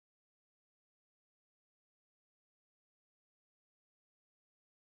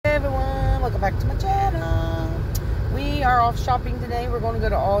welcome back to my channel. We are off shopping today. We're going to go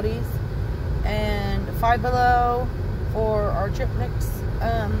to Aldi's and Five Below for our trip next,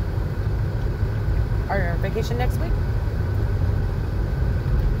 our vacation next week.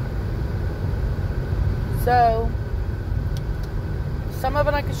 So, some of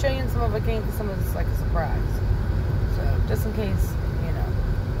it I can show you and some of it can't, because some of it's like a surprise. So, just in case, you know,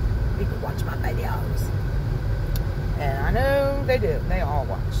 people watch my videos. And I know they do. They all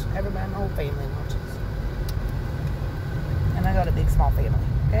watch. Everybody, my whole family watches. And I got a big, small family.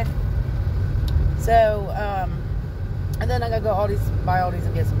 Okay? So, and then I gotta go buy Aldi's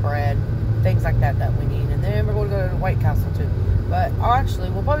and get some bread. Things like that we need. And then we're going to go to White Castle too. But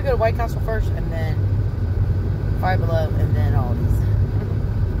actually, we'll probably go to White Castle first and then Five Below and then Aldi's.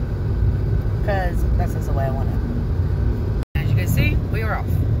 Because that's just the way I want it. As you can see, we are off.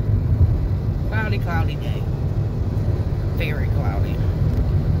 Cloudy day. Very cloudy.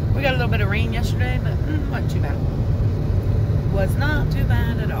 We got a little bit of rain yesterday, but wasn't too bad. Was not too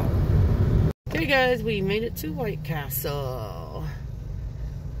bad at all. Okay guys, we made it to White Castle.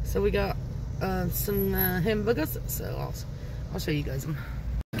 So we got some hamburgers, so I'll show you guys them.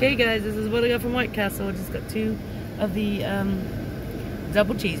 Okay guys, this is what I got from White Castle. I just got 2 of the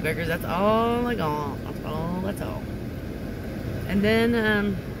double cheeseburgers. That's all I got. That's all. And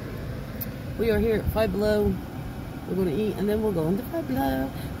then we are here at Five Below. We're going to eat, and then we'll go into Five Below.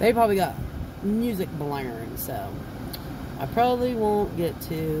 They probably got music blaring, so I probably won't get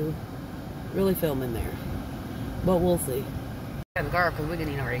to really film in there. But we'll see. In the car, because we can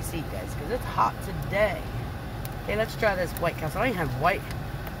eat our AC, guys, because it's hot today. Okay, let's try this White Castle. I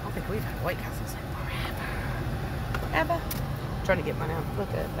don't think we've had White Castles in forever. I'm trying to get mine out.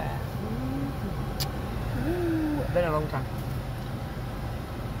 Look at that. Ooh, it's been a long time.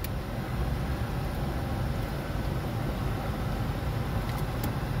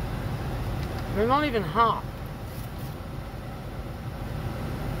 They're not even hot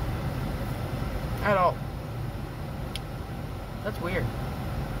at all. That's weird.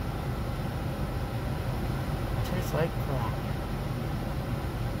 Tastes like crap.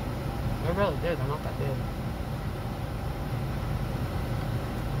 They're really good. They're not that good.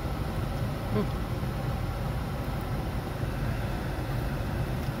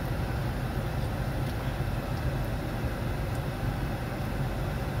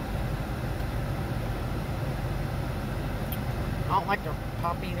 I don't like their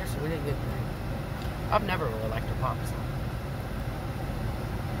pop either, so we didn't get any. I've never really liked their pops.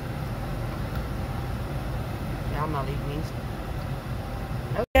 Yeah, I'm not eating these.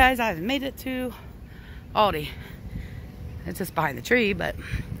 Okay guys, I've made it to Aldi. It's just behind the tree, but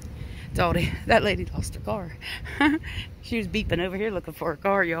it's Aldi. That lady lost her car. She was beeping over here looking for her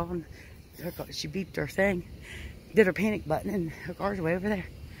car, y'all. And she beeped her thing. Did her panic button, and her car's way over there.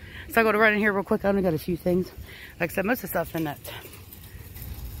 So I got to run in here real quick. I only got a few things. Like I said, most of the stuff's in that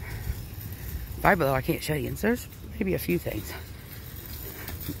Five Below I can't show you. And so there's maybe a few things.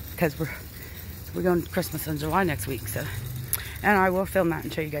 Because we're going to Christmas in July next week. So, and I will film that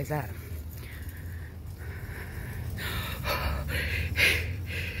and show you guys that.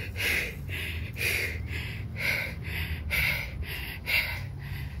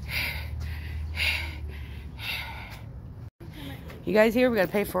 You guys here, we gotta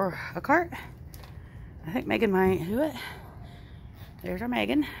pay for a cart. I think Megan might do it. There's our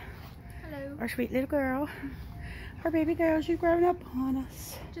Megan. Hello. Our sweet little girl. Our baby girl, she's growing up on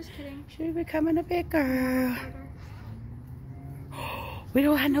us. Just kidding. She's becoming a big girl. We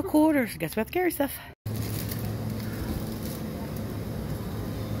don't have no quarters. Guess we have to carry stuff.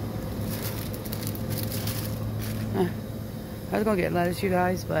 I was gonna get lettuce, you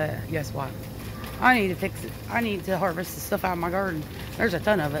guys, but guess what? I need to fix it. I need to harvest the stuff out of my garden. There's a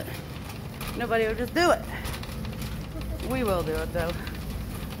ton of it. Nobody will just do it. We will do it though.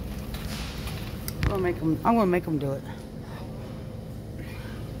 I'm gonna make them do it.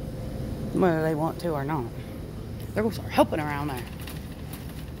 Whether they want to or not. They're gonna start helping around there.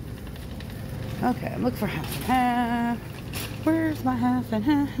 Okay, I'm looking for half and half. Where's my half and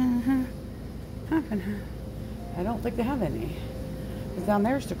half? Half and half. I don't think they have any. Because down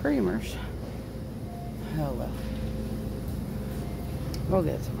there's the creamers. Oh well. We'll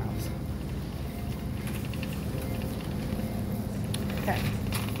get it somewhere else. Okay.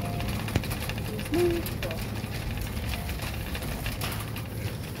 Excuse me.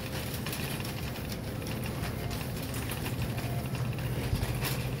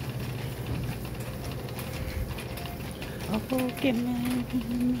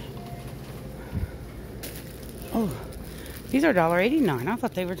 Pokemon. Oh, these are $1.89. I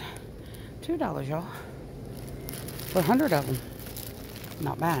thought they were $2, y'all. For 100 of them.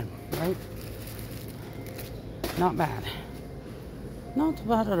 Not bad, right? Not bad. Not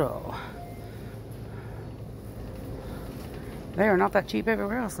bad at all. They are not that cheap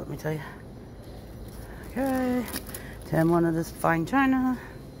everywhere else, let me tell you. Okay. Tim wanted this fine china.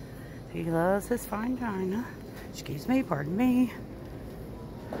 He loves his fine china. Excuse me, pardon me.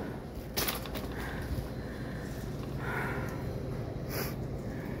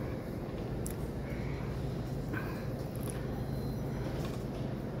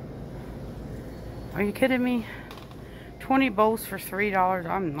 Are you kidding me? 20 bowls for $3.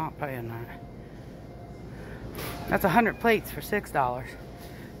 I'm not paying that. That's 100 plates for $6.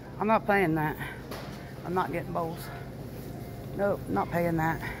 I'm not paying that. I'm not getting bowls. Nope, not paying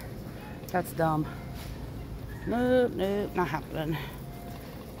that. That's dumb. Nope, nope, not happening.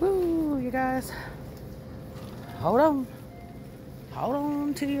 Woo, you guys. Hold on. Hold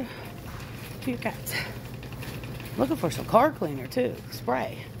on to your cats. Looking for some car cleaner too.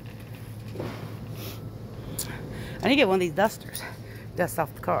 Spray. I need to get one of these dusters. Dust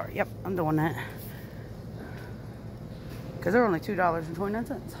off the car. Yep, I'm doing that. Because they're only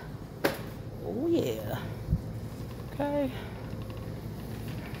 $2.29. Oh, yeah. Okay.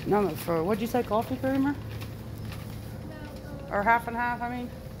 No, for, what'd you say, coffee creamer? No. Or half and half, I mean?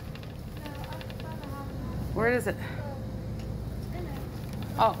 No, where is it?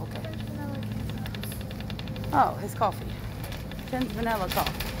 Oh, okay. Oh, his coffee. Ken's vanilla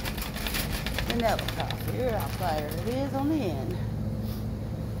coffee. Vanilla coffee. You're out there. It is on the end.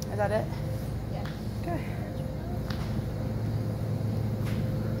 Is that it? Yeah. Okay.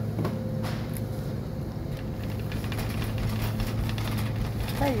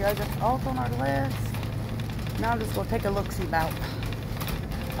 Okay, you guys, that's all on our list. Now I'm just going to take a look-see about.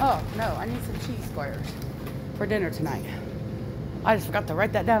 Oh, no, I need some cheese squares for dinner tonight. I just forgot to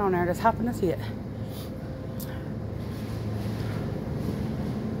write that down on there. I just happened to see it.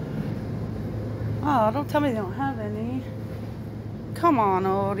 Oh, don't tell me they don't have any. Come on,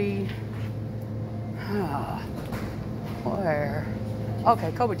 Aldi. Oh, where?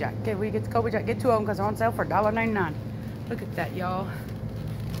 Okay, Cobra Jack. Okay, we get the Cobra Jack. Get two of them because they're on sale for $1.99. Look at that, y'all.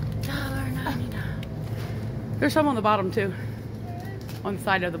 $1.99. There's some on the bottom, too. On the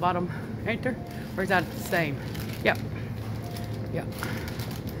side of the bottom. Ain't there? Or is that the same? Yep. Yep.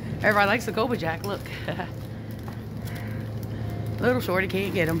 Everybody likes the Cobra Jack. Look. Little shorty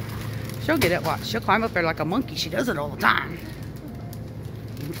can't get them. She'll get it. Watch. She'll climb up there like a monkey. She does it all the time.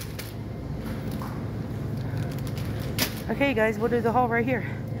 Okay, guys, we'll do the haul right here.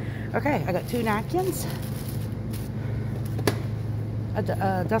 Okay, I got 2 napkins,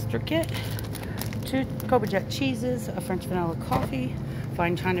 a duster kit, 2 Cobra Jack cheeses, a French vanilla coffee,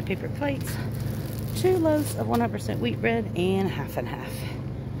 fine china paper plates, 2 loaves of 100% wheat bread, and half and half.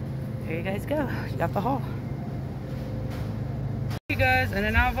 There you guys go. You got the haul. Hey guys, and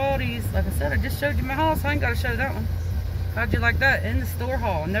then out of all these, like I said, I just showed you my haul, so I ain't got to show that one. How'd you like that? In the store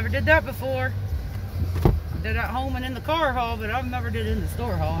haul. Never did that before. I did at home and in the car haul, but I've never did in the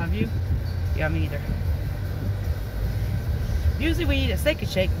store haul. Have you? Yeah, me either. Usually we eat at Steak and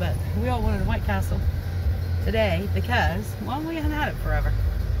Shake, but we all wanted a White Castle today because, well, we haven't had it forever.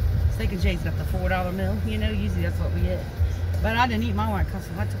 Steak and Shake's got the $4 meal. You know, usually that's what we get. But I didn't eat my White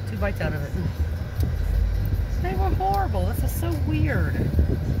Castle. I took 2 bites out of it. They were horrible. This is so weird.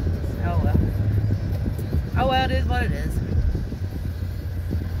 Oh well. Oh well, it is what it is.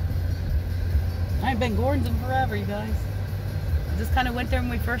 I ain't been Gordon's in forever, you guys. I just kind of went there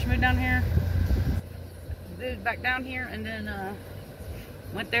when we first moved down here. Moved back down here and then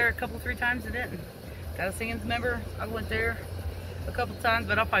went there a couple, 3 times and didn't. Got a Sam's member. I went there a couple times,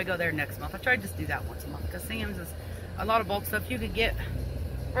 but I'll probably go there next month. I try to just do that once a month because Sam's is a lot of bulk stuff. You could get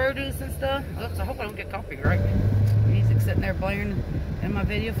produce and stuff. Oops, I hope I don't get copyright. Music sitting there blaring in my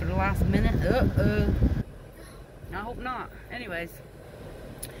video for the last minute. I hope not. Anyways,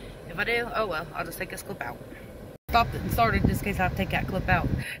 if I do, oh well, I'll just take this clip out. Stopped it and started just in case I have to take that clip out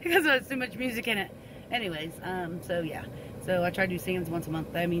because there's too much music in it. Anyways, so yeah. So I try to do Sam's once a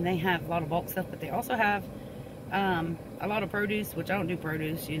month. I mean, they have a lot of bulk stuff, but they also have a lot of produce, which I don't do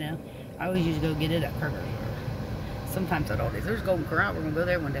produce, you know. I always usually go get it at Kroger. Sometimes at Aldi. There's Golden Corral. We're going to go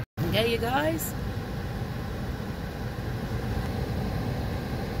there one day. Yeah, you guys.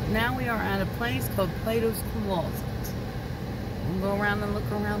 Now we are at a place called Plato's Closet. We'll go around and look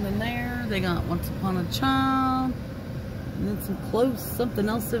around in there. They got Once Upon a Child. And then some clothes, something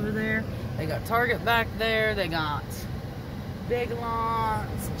else over there. They got Target back there. They got Big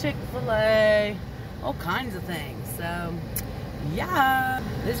Lots, Chick-fil-A, all kinds of things. So, yeah.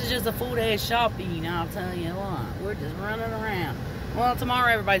 This is just a full day of shopping, I'll tell you what. We're just running around. Well,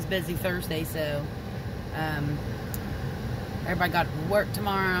 tomorrow everybody's busy, Thursday, so Everybody got to work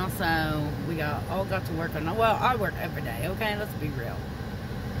tomorrow, so we all got to work on. Well, I work every day. Okay, let's be real.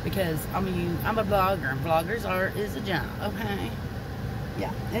 Because I mean, I'm a vlogger, and vloggers is a job. Okay.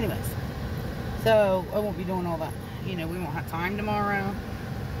 Yeah. Anyways, so I won't be doing all that. You know, we won't have time tomorrow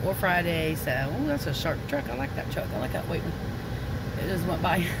or Friday. So, oh, that's a sharp truck. I like that truck. I like that white one. It just went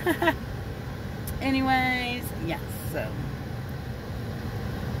by. Anyways, yes. So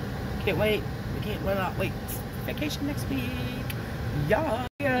can't wait. We can't wait. Vacation next week. Yeah,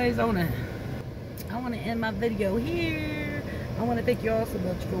 guys. I wanna end my video here. I wanna thank you all so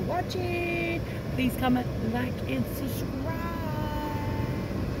much for watching. Please comment, like, and subscribe.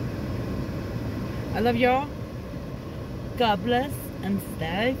 I love y'all. God bless and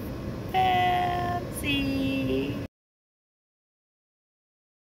stay fancy.